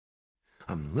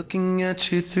I'm looking at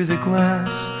you through the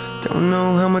glass. Don't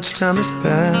know how much time has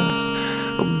passed.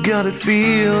 Oh God, it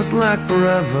feels like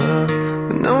forever,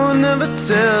 but no one ever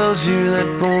tells you that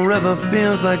forever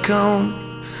feels like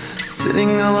home,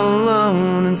 sitting all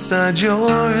alone inside your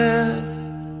head.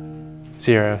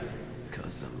 Sierra,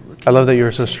 I love that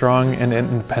you're so strong and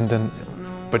independent,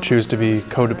 but choose to be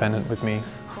codependent with me.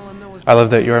 I love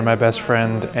that you are my best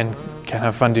friend and can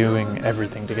have fun doing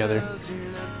everything together.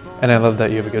 And I love that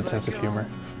you have a good sense of humor.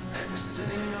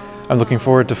 I'm looking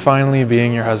forward to finally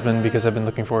being your husband because I've been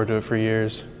looking forward to it for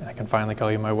years. I can finally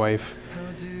call you my wife.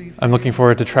 I'm looking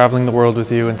forward to traveling the world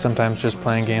with you and sometimes just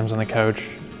playing games on the couch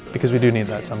because we do need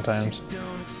that sometimes.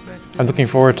 I'm looking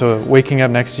forward to waking up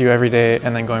next to you every day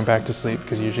and then going back to sleep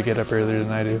because you usually get up earlier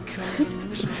than I do.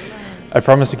 I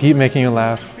promise to keep making you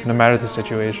laugh no matter the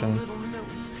situation.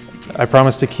 I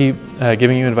promise to keep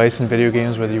giving you advice in video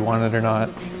games whether you want it or not.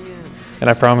 And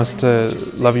I promise to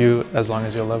love you as long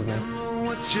as you'll love me.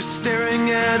 What you're staring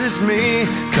at is me,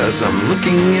 'cause I'm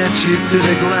looking at you through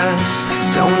the glass.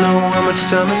 Don't know how much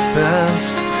time has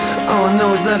passed. All I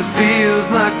know is that it feels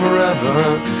like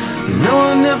forever. No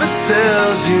one ever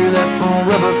tells you that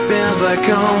forever feels like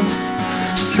home,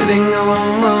 sitting all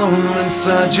alone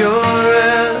inside your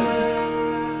head.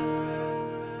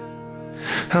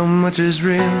 How much is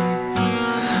real?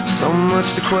 So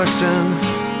much to question.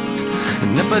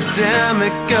 An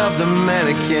epidemic of the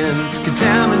mannequins,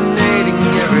 contaminating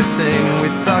everything we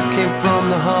thought came from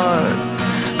the heart,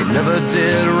 but never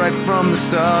did right from the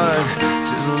start.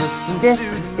 Just listen. This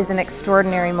is an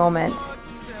extraordinary moment.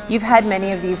 You've had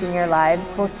many of these in your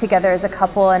lives, both together as a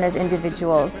couple and as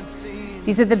individuals.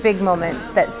 These are the big moments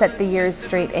that set the years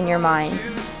straight in your mind.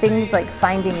 Things like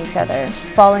finding each other,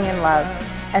 falling in love,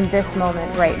 and this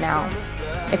moment right now.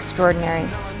 Extraordinary.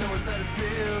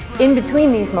 In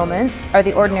between these moments are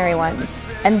the ordinary ones,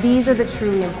 and these are the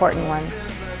truly important ones.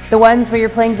 The ones where you're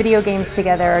playing video games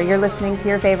together or you're listening to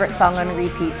your favorite song on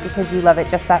repeat because you love it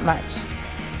just that much.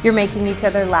 You're making each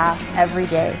other laugh every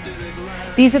day.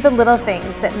 These are the little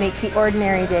things that make the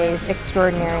ordinary days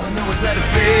extraordinary. All I know is that it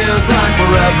feels like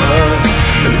forever,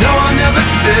 but no one ever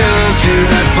tells you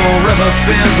that forever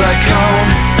feels like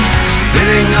home,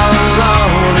 sitting all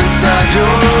alone inside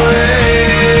your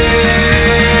head.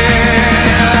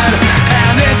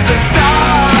 And it's the stars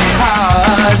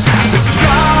that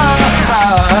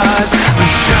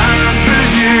shine for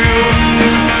you.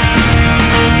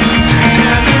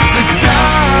 And it's the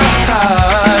stars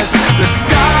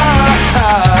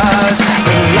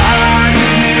that light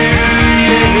you,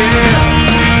 yeah.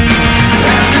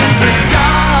 And it's the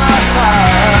stars.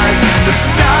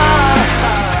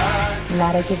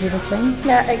 Matt, I give you this ring.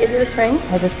 Matt, I give you this ring.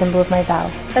 As a symbol of my vow.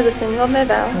 As a symbol of my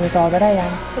vow. And with all that I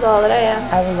am. With all that I am.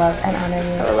 I will love and honor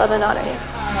you. I will love and honor you.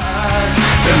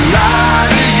 The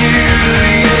light of you,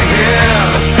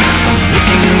 yeah. I'm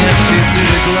looking at you through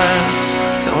the glass.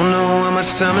 Don't know how much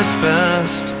time has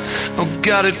passed. Oh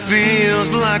God, it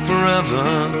feels like forever,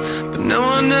 but no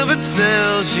one ever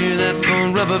tells you that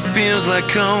forever feels like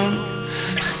home,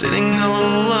 sitting all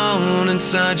alone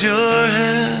inside your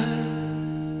head.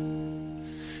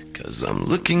 'Cause I'm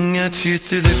looking at you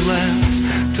through the glass.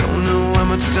 Don't know how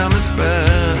much time has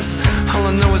passed. All I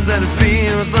know is that it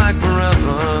feels like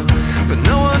forever, but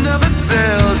no one ever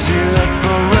tells you that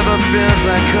forever feels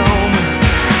like home,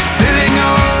 sitting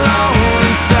all alone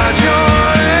inside your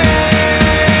head.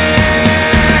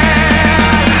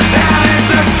 And it's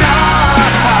the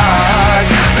stars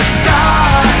that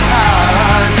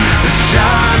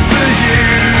shine for you,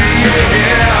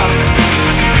 yeah.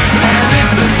 And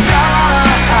it's the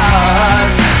stars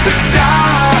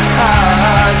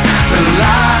that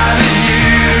light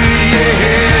you,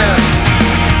 yeah.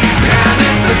 And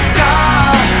it's the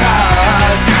stars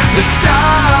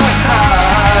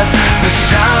that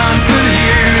shine for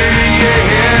you,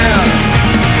 yeah.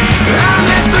 And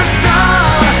it's the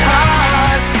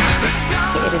stars.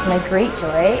 It is my great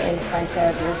joy in front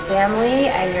of your family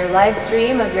and your live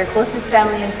stream of your closest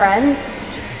family and friends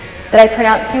that I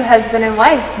pronounce you husband and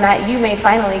wife. Matt, you may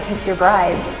finally kiss your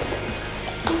bride.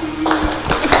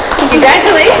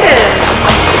 Congratulations!